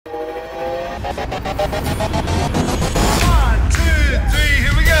Every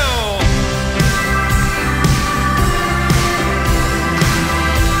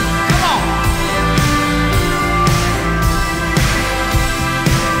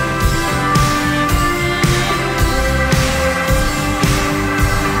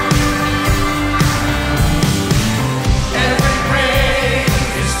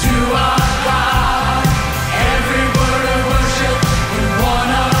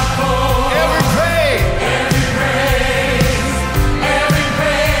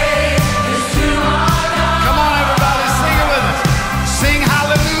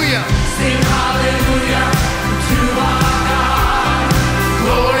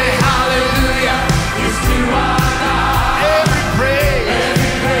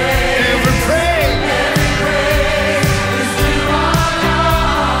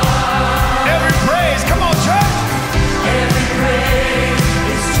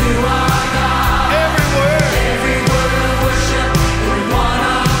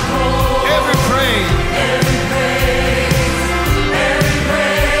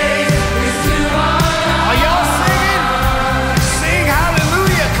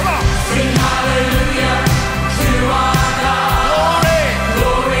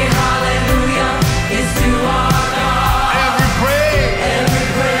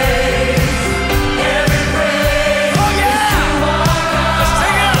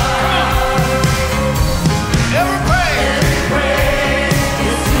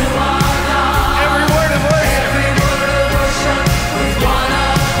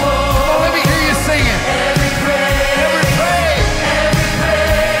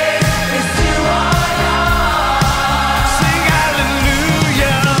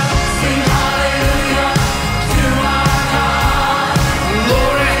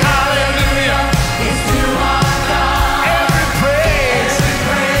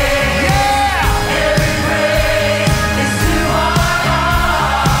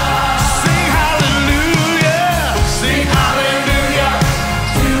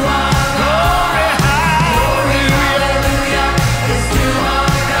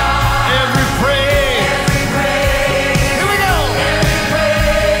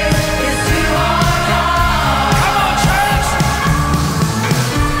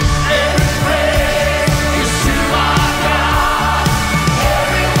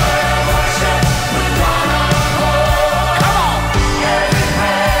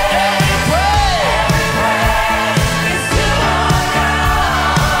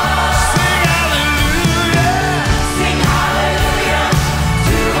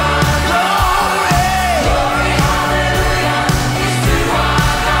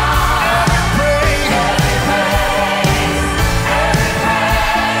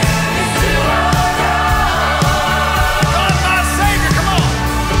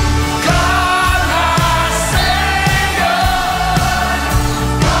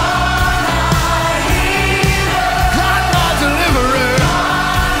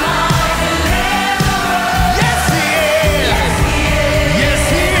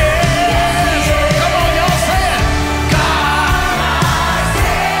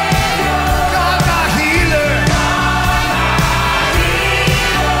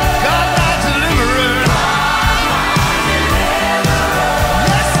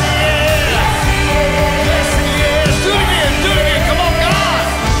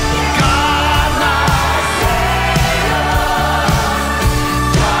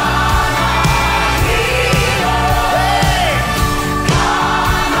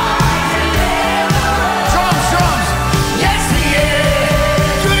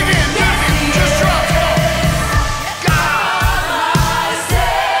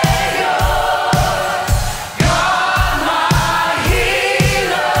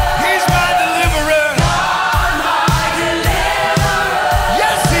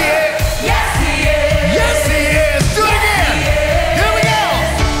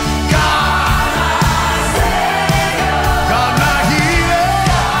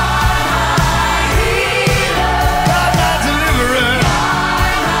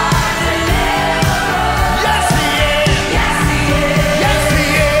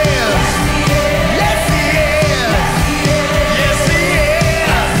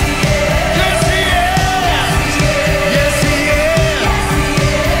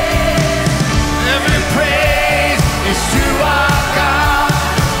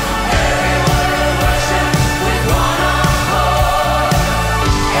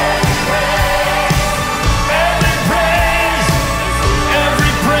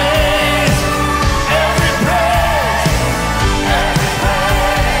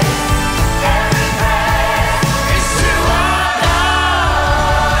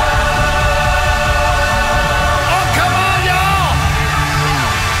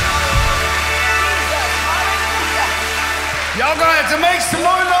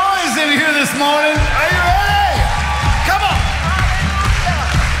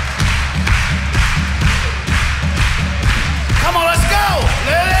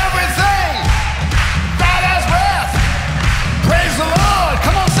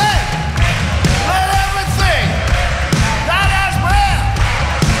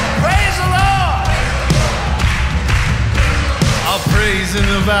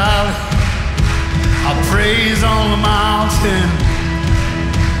the valley. I'll praise on the mountain.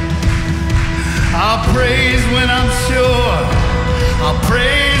 I'll praise when I'm sure. I'll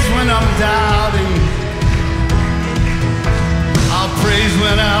praise when I'm doubting. I'll praise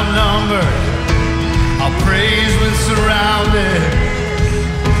when outnumbered. I'll praise when surrounded.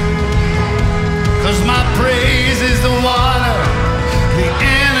 'Cause my praise is the water the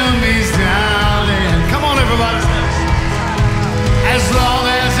enemy's drowning. Come on, everybody. As long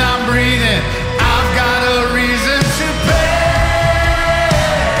as I'm breathing, I've got a reason to praise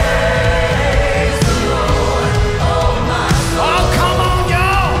the Lord, oh my soul. Oh, come on,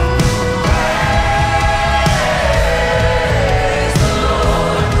 y'all. Praise the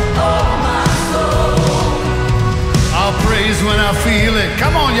Lord, oh my soul. I'll praise when I feel it.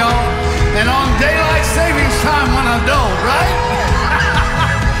 Come on, y'all. And on daylight savings time when I don't, right?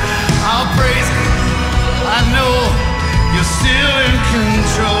 I'll praise it. I know you're still in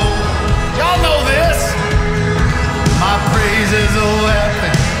control. Y'all know this. My praise is a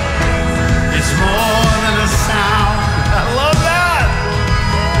weapon. It's more than a sound. I love that.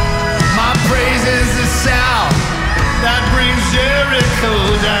 My praise is the sound that brings Jericho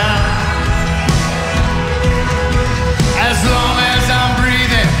down. As long as I'm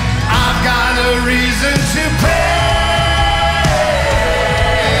breathing, I've got a reason to praise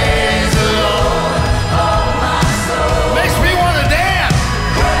the Lord, oh my soul. Makes me want to dance.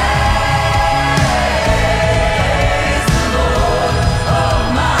 Praise the Lord, oh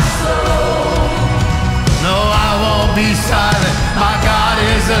my soul. No, I won't be silent. My God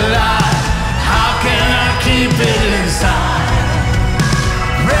is alive. How can I keep it inside?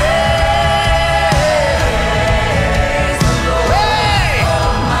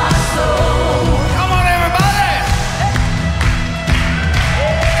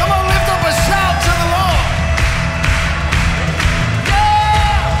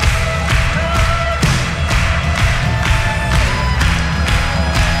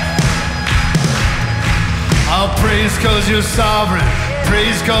 Praise 'cause you're sovereign.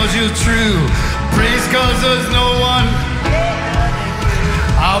 Praise 'cause you're true. Praise 'cause there's no one.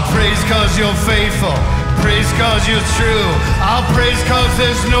 I'll praise 'cause you're faithful. Praise 'cause you're true. I'll praise 'cause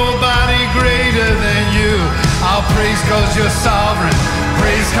there's nobody greater than you. I'll praise 'cause you're sovereign.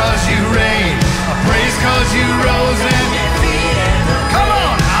 Praise 'cause you reign. I'll praise 'cause you rose and defeated. Come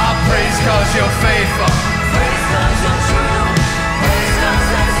on. I'll praise 'cause you're faithful. Praise 'cause you're true. Praise 'cause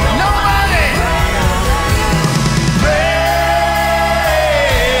there's nobody.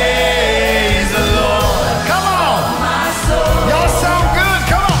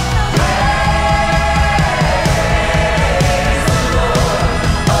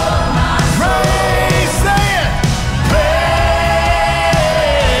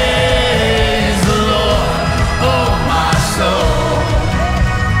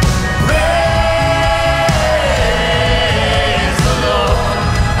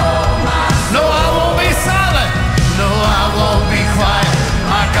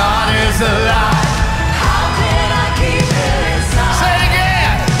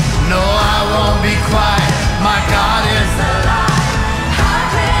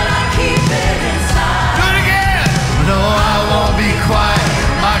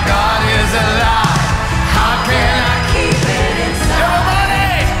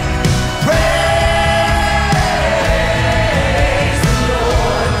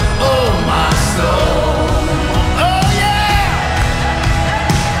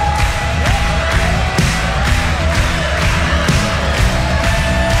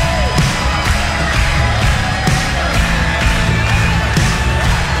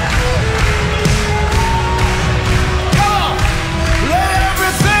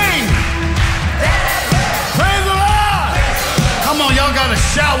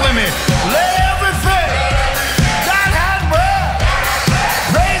 Shout with me. Let everything that has breath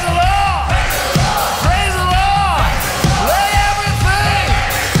praise the Lord. Praise the Lord. Let everything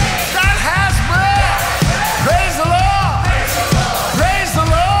that has breath praise the Lord. Praise the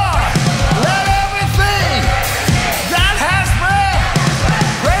Lord. Let everything that has breath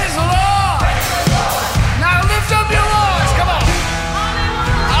praise the Lord. Now lift up your voice. Come on.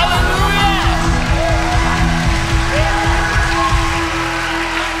 Hallelujah.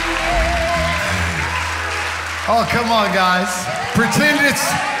 Oh, come on, guys. Pretend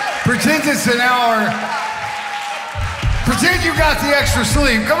it's an hour. Pretend you got the extra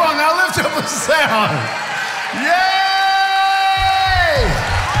sleep. Come on, now lift up a sound. Yay!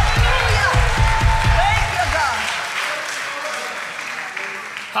 Hallelujah. Thank you, God.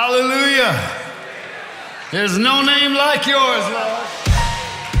 Hallelujah. There's no name like yours, Lord.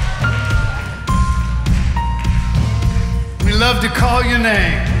 We love love to call your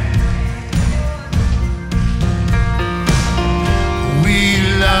name. We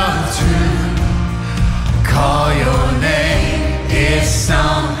love to call your name. It's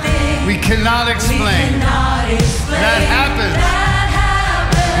something we cannot explain. That happens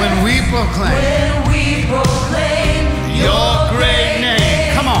when we proclaim your great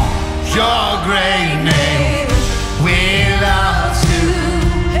name. Come on, your great name. We love to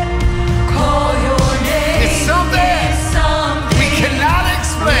call your name. It's something we cannot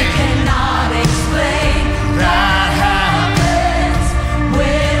explain. That happens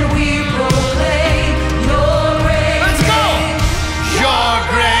when we proclaim your great name. Let's go. Your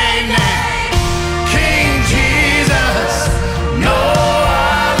great name, King Jesus. No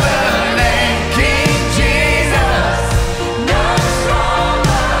other name, King Jesus. None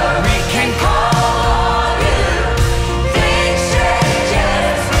stronger. We can call on you. Things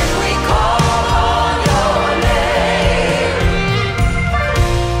changes when we call on your name.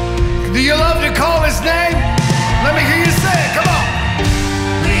 Do you love to call his name? Let me hear you say it. Come on.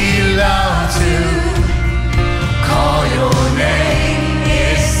 We love to call your name.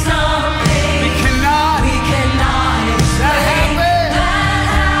 It's something we cannot that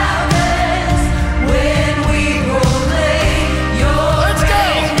happens when we proclaim your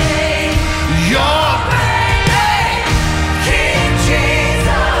great name. Your great name, King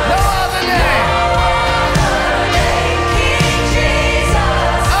Jesus. No other name. King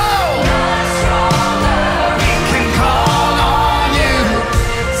Jesus. Oh, none stronger. We can call on you.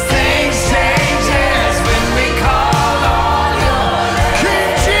 Things changes when we call on your King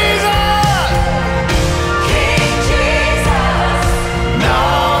Jesus. King Jesus. No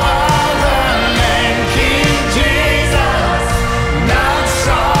other name, King Jesus. None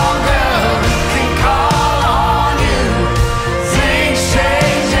stronger. We can call on you. Things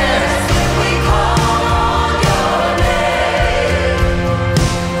changes when we call on your name.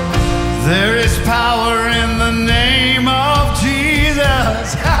 There is power in the name of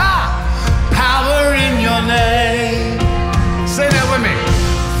Jesus. Power in your name. Say that with me.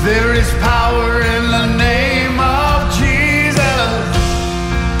 There is power in the name of Jesus.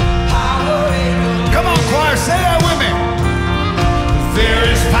 Power in your name. Come on, choir, say that with me. There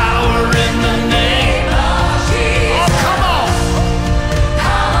is power in the name of Jesus. Oh, come on.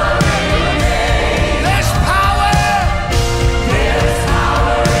 Power in your name. There's power. There's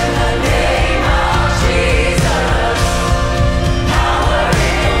power in the name of Jesus. Power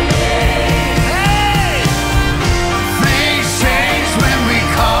in your name. Hey! Things change when we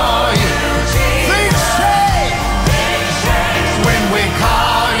call you.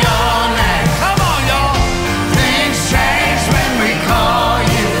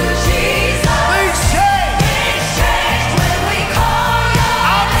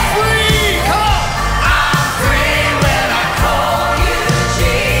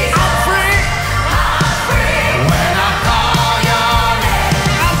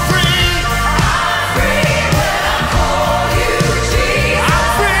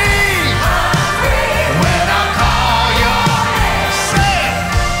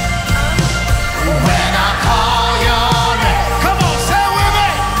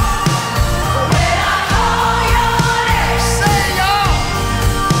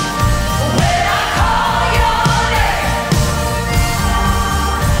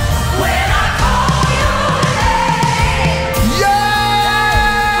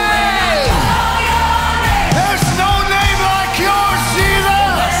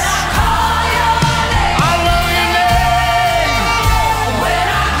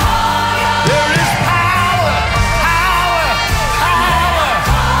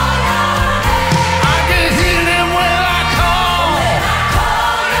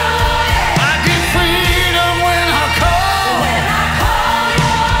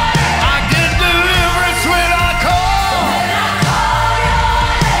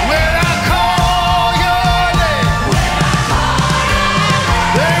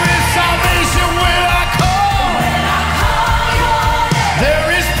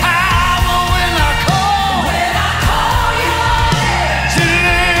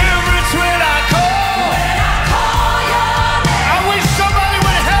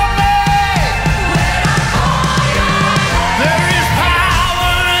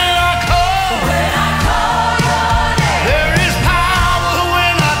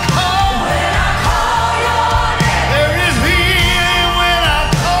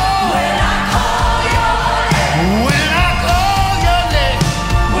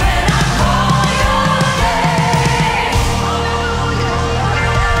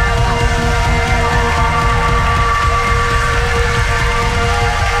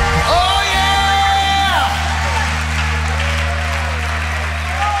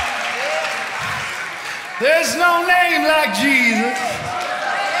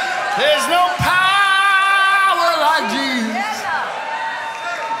 There's no power like Jesus.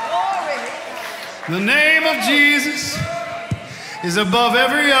 The name of Jesus is above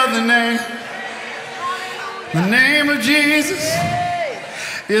every other name. The name of Jesus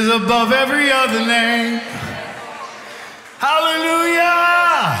is above every other name.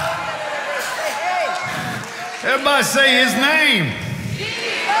 Hallelujah. Everybody say his name.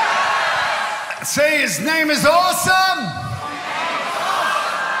 Say his name is awesome.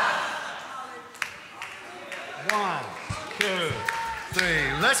 1, 2,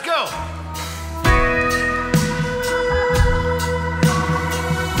 3, let's go.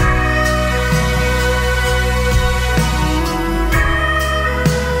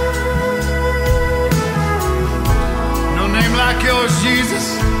 No name like yours,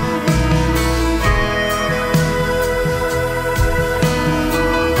 Jesus.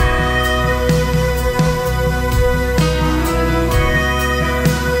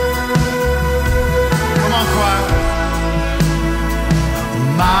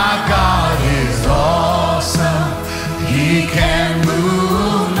 My God is awesome. He can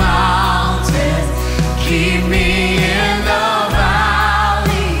move mountains, keep me in the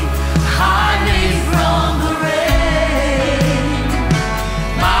valley, hide me from the rain.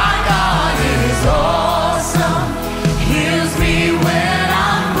 My God is awesome. Heals me when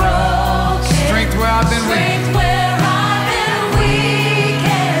I'm broken. Strength where I've been weak.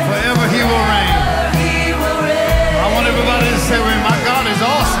 Forever He will reign. I want everybody to say, well, my God is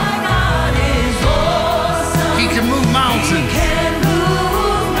awesome.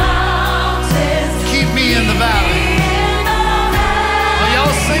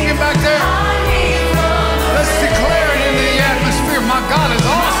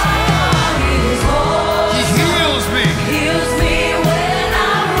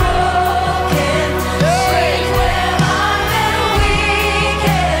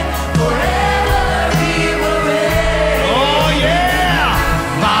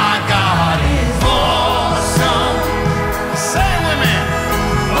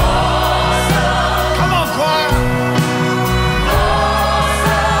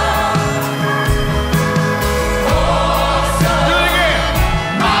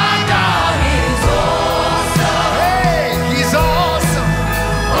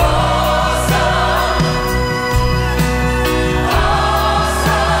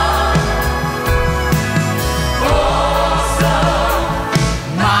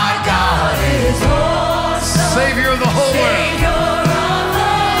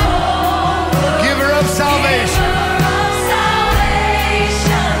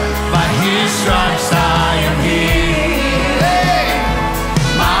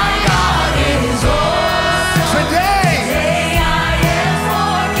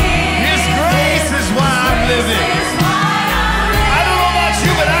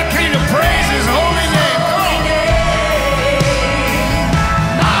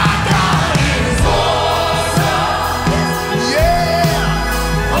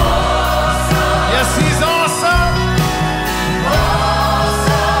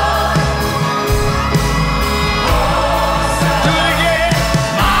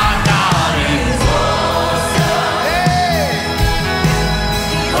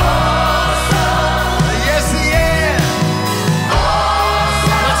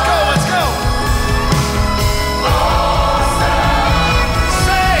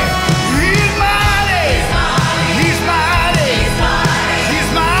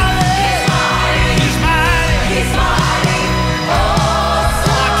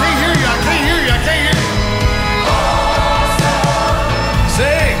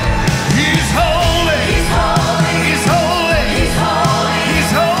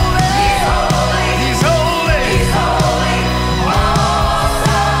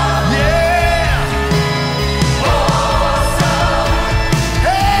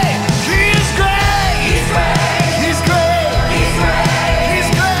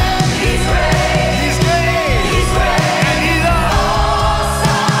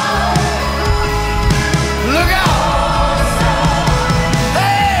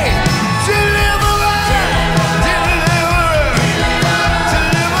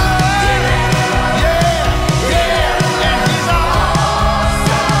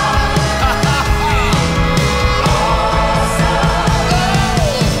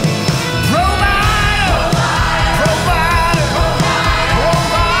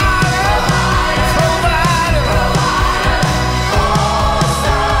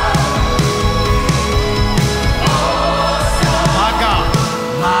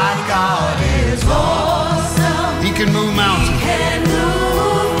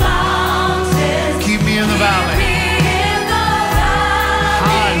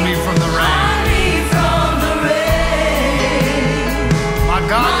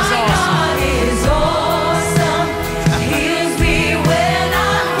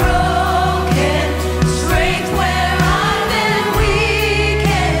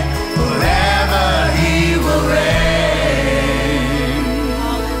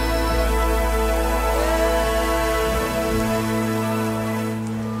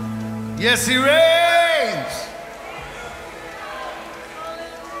 Yes, he reigns.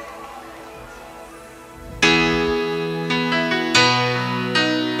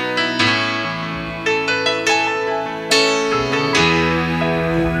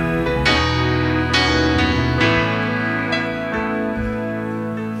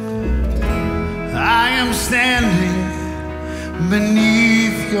 I am standing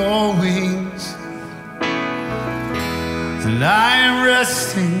beneath your wings, and I am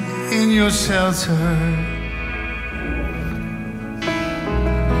resting in your shelter,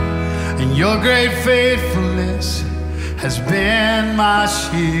 and your great faithfulness has been my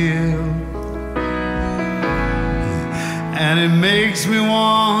shield, and it makes me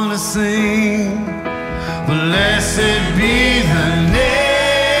want to sing, blessed be the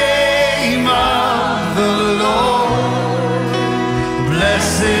name of the Lord,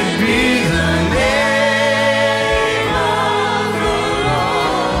 blessed be the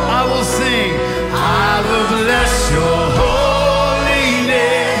bless your holy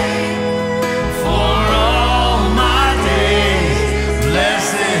name for all my days.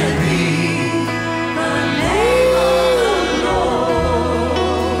 Blessed be the name of the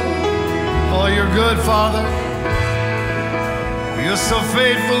Lord. Oh, you're good, Father. You're so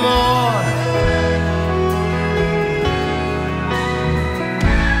faithful, Lord.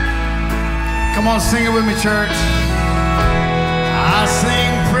 Come on, sing it with me, church. I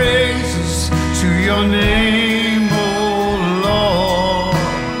sing praises to your name, oh Lord,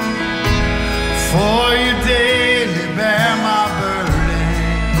 for you daily bear my burden,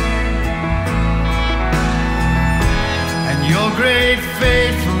 and your great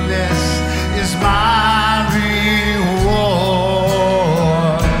faithfulness is my reward,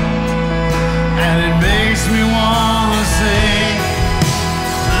 and it makes me want to sing,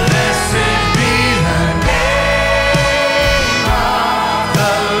 blessed be the name of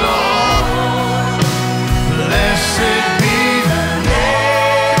the Lord. Blessed be the name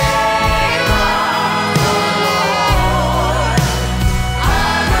of the Lord.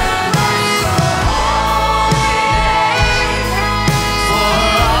 I will bless your holy name for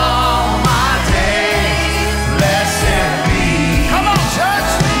all my days.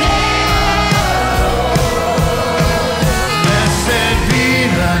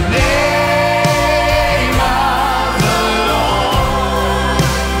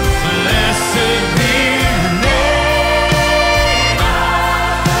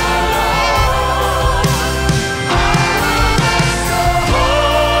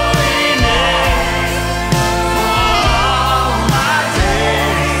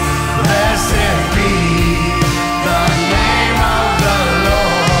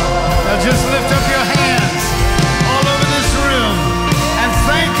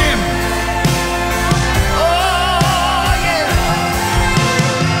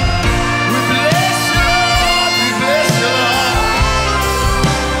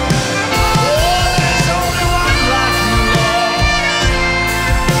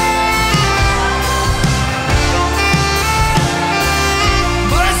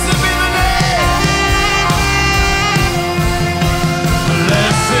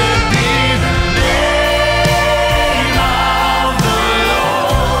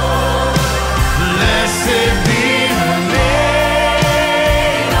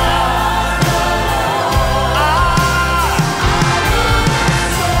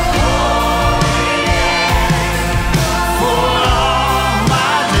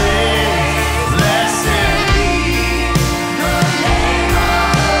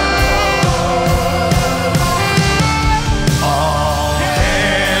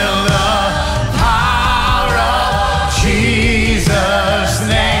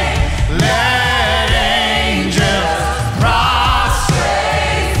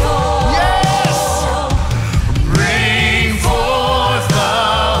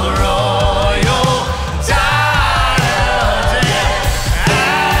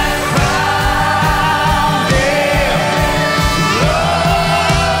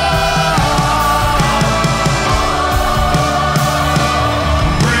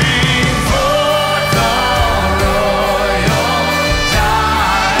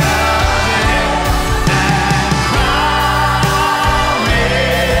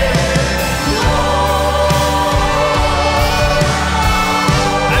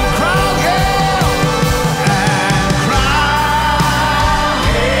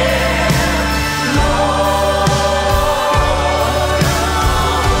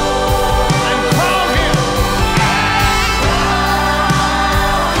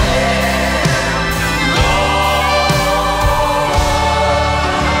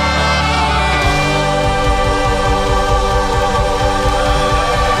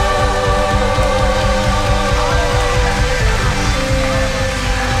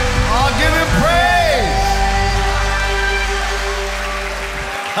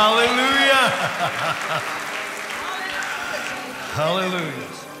 Hallelujah. Hallelujah.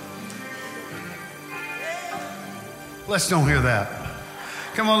 Let's don't hear that.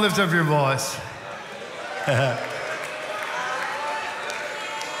 Come on, lift up your voice.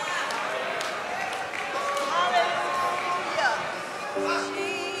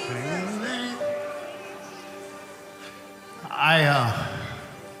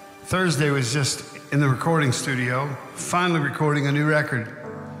 Thursday was just in the recording studio, finally recording a new record.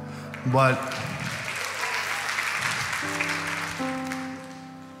 But I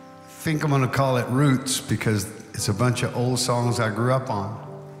think I'm gonna call it Roots because it's a bunch of old songs I grew up on.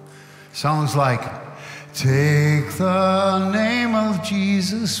 Songs like, take the name of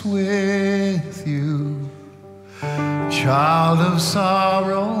Jesus with you, child of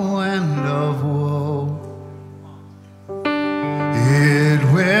sorrow and of woe. It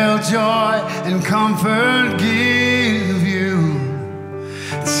will joy and comfort give you.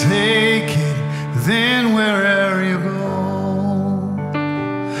 Take it then wherever you go.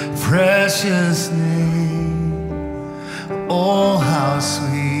 Precious name, oh how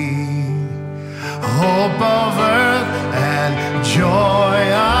sweet, hope of earth and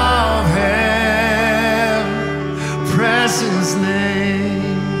joy of heaven. Precious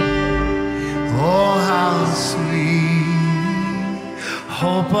name, oh how sweet,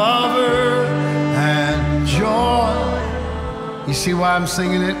 hope of earth and joy. You see why I'm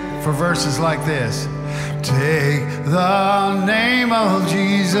singing it? For verses like this. Take the name of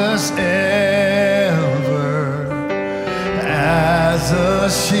Jesus ever as a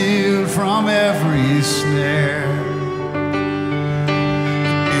shield from every snare.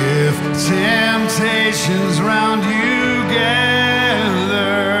 If temptations round you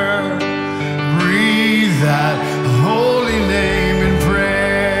gather, breathe that holy name in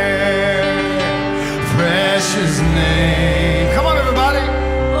prayer. Precious name. Come on, everybody.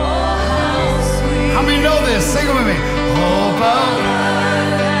 How many know this? Sing it with me. Hope of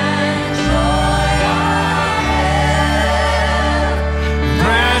and joy I have.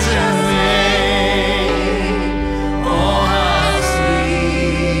 Precious name. Oh, how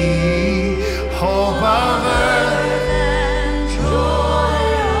sweet. Hope of earth and joy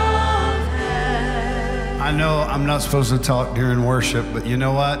of heaven. I know I'm not supposed to talk during worship, but you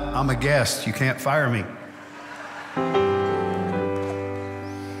know what? I'm a guest. You can't fire me.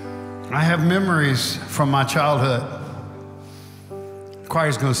 I have memories from my childhood. The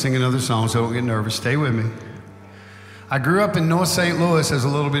choir's going to sing another song, so don't get nervous. Stay with me. I grew up in North St. Louis as a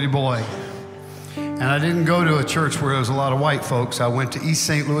little bitty boy. And I didn't go to a church where there was a lot of white folks. I went to East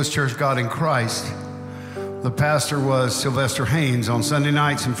St. Louis Church God in Christ. The pastor was Sylvester Haynes on Sunday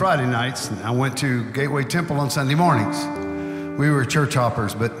nights and Friday nights. And I went to Gateway Temple on Sunday mornings. We were church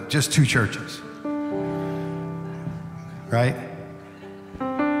hoppers, but just two churches. Right?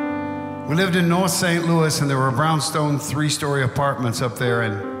 We lived in North St. Louis, and there were brownstone 3-story apartments up there,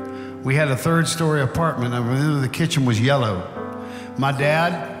 and we had a 3rd-story apartment. I remember the kitchen was yellow. My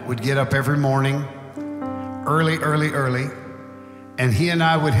dad would get up every morning, early, and he and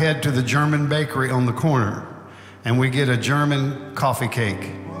I would head to the German bakery on the corner, and we'd get a German coffee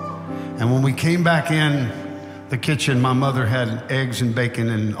cake. And when we came back in the kitchen, my mother had eggs and bacon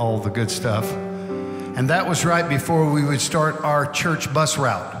and all the good stuff. And that was right before we would start our church bus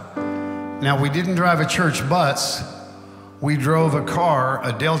route. Now, we didn't drive a church bus. We drove a car,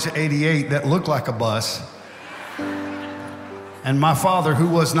 a Delta 88 that looked like a bus. And my father, who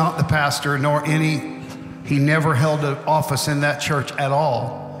was not the pastor, he never held an office in that church at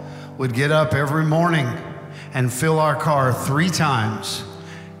all, would get up every morning and fill our car 3 times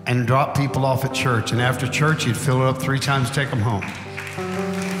and drop people off at church. And after church, he'd fill it up 3 times, take them home.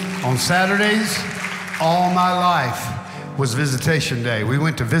 On Saturdays, all my life was visitation day. We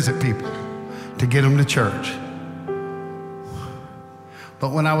went to visit people to get them to church.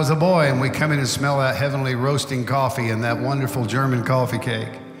 But when I was a boy and we come in and smell that heavenly roasting coffee and that wonderful German coffee cake,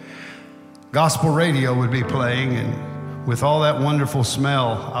 gospel radio would be playing, and with all that wonderful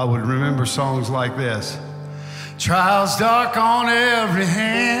smell, I would remember songs like this. Trials dark on every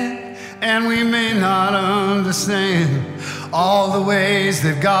hand, and we may not understand all the ways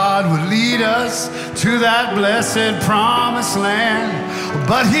that God would lead us to that blessed promised land.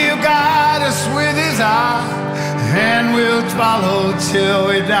 But he'll guide us with his eye, and we'll follow till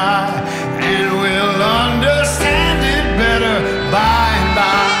we die, and we'll understand it better by and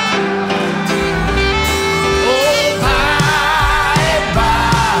by. Oh, by and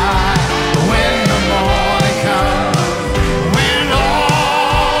by, when the morning comes, when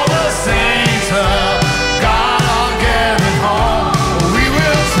all the saints of God are gathered home, we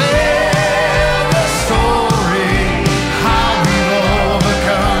will tell the story how we've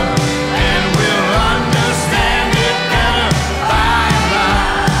overcome.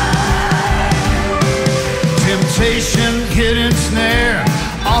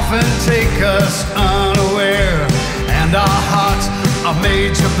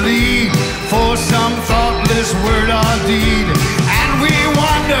 made to bleed for some thoughtless word or deed. And we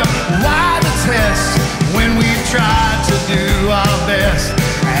wonder why the test when we've tried to do our best.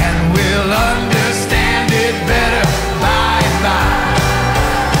 And we'll understand it better by and by.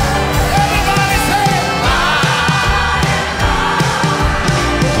 Everybody say it. By and by.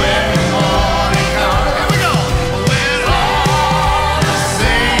 When the morning comes. Here we go. When all the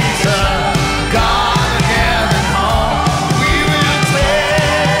saints of God are gathered home, we will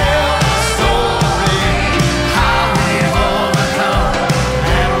tell the story how we've overcome,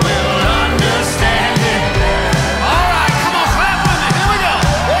 and we'll understand it. All right, come on, clap with me. Here we go.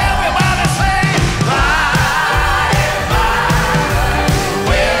 Everybody say, by and by,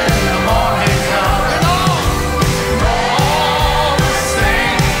 when the morning comes, and all the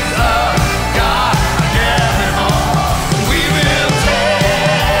saints of God are gathered home, we will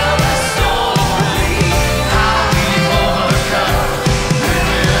tell the story how we've overcome, and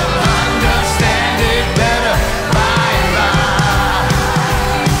we'll understand it better by and by.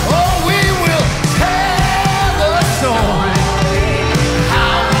 Oh, we will tell the story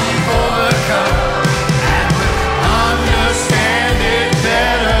how we've overcome, and we'll understand it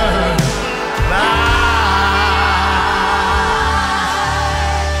better by.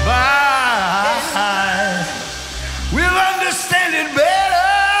 We'll understand it better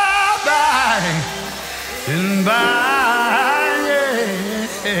by and by.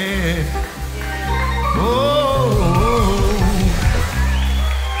 Yeah. Oh.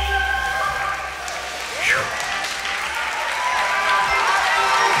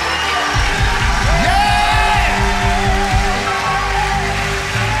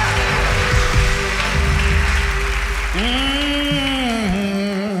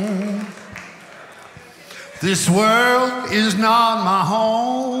 This world is not my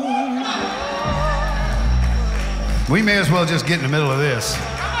home. We may as well just get in the middle of this.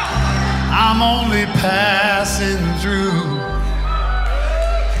 I'm only passing through.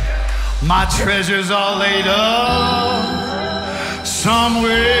 My treasures are laid up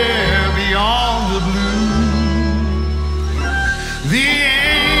somewhere beyond the blue. The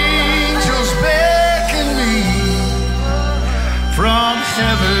angels beckon me from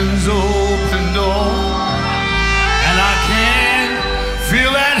heaven's open door, and I can't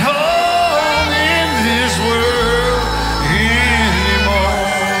feel at home in this world anymore.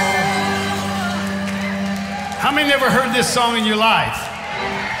 How many never heard this song in your life?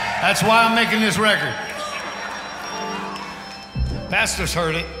 That's why I'm making this record. Pastor's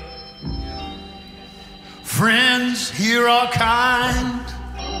heard it. Friends here are kind.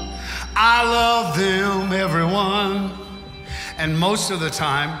 I love them, everyone. And most of the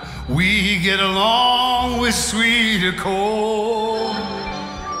time, we get along with sweet accord.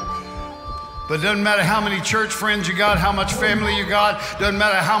 But it doesn't matter how many church friends you got, how much family you got, doesn't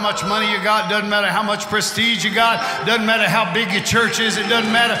matter how much money you got, doesn't matter how much prestige you got, doesn't matter how big your church is, it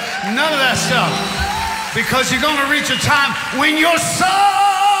doesn't matter, none of that stuff. Because you're gonna reach a time when your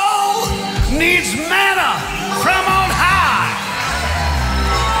soul needs manna from on high.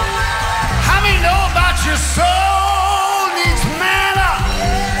 How many know about your soul needs manna?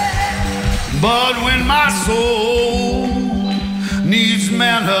 But when my soul needs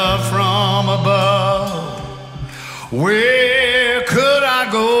manna from above, where could I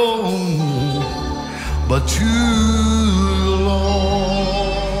go but to the Lord?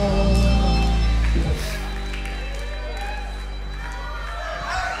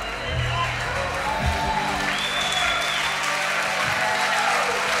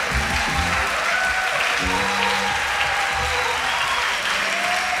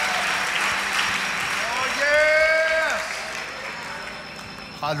 Oh, yes!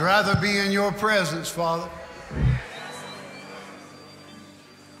 I'd rather be in your presence, Father.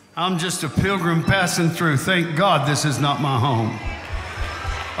 I'm just a pilgrim passing through. Thank God this is not my home.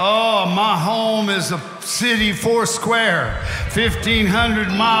 Oh, my home is a city 4 square, 1,500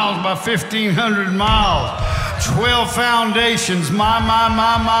 miles by 1,500 miles, 12 foundations, my,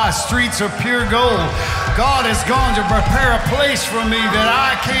 streets are pure gold. God has gone to prepare a place for me that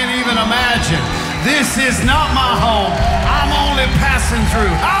I can't even imagine. This is not my home. I'm only passing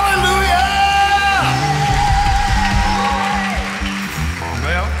through. Hallelujah!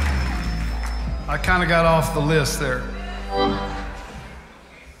 Well, I kind of got off the list there.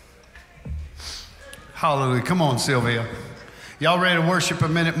 Hallelujah. Come on, Sylvia. Y'all ready to worship a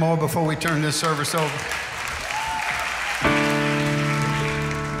minute more before we turn this service over?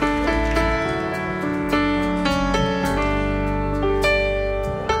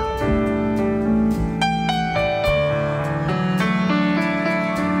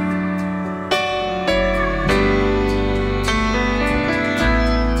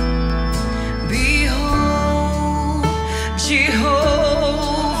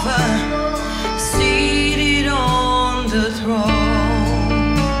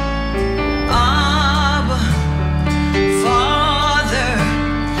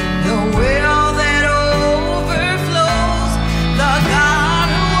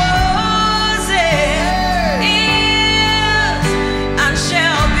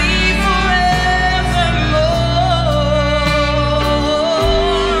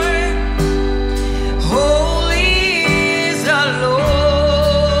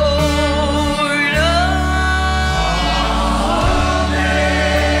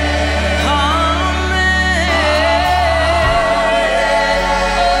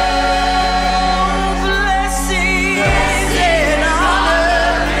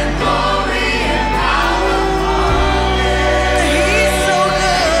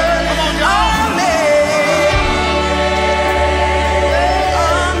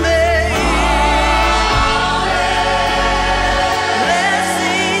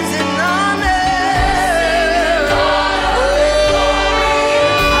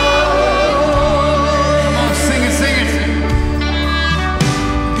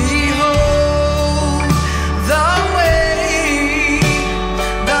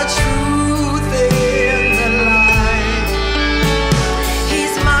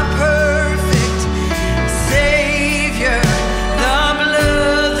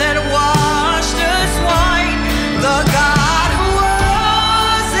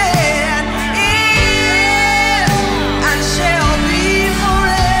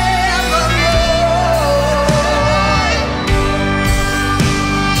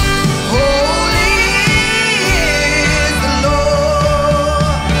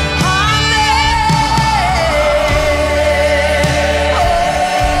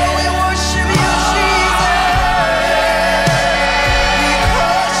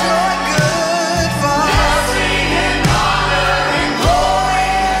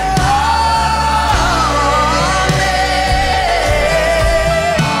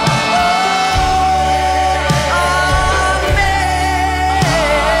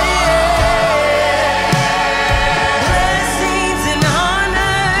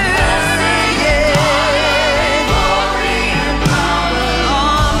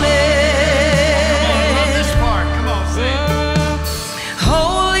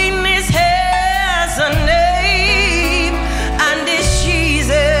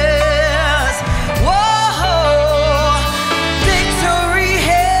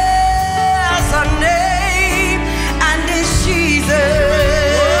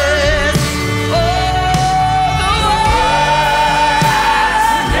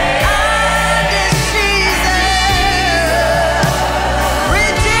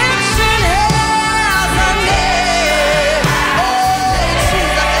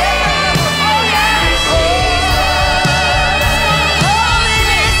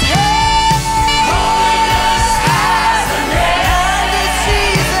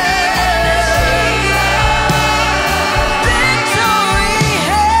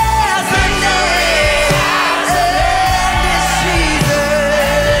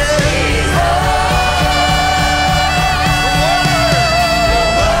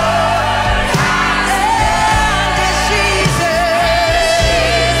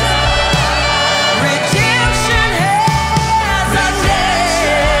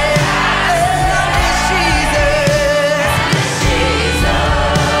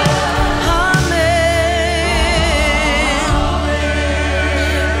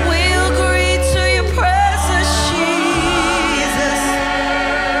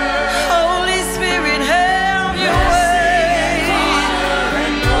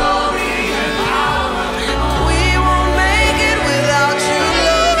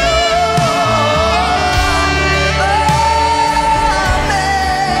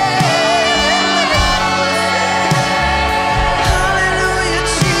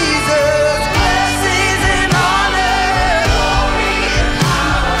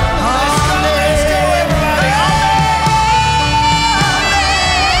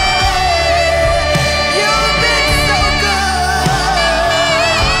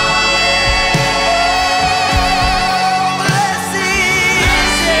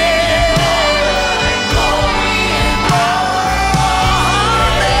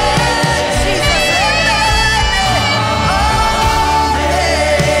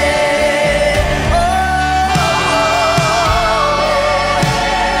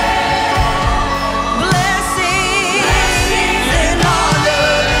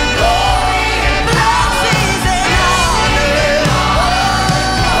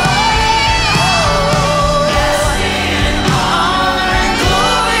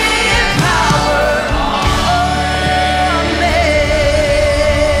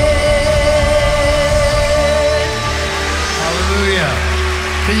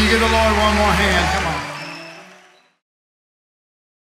 Lord one more hand.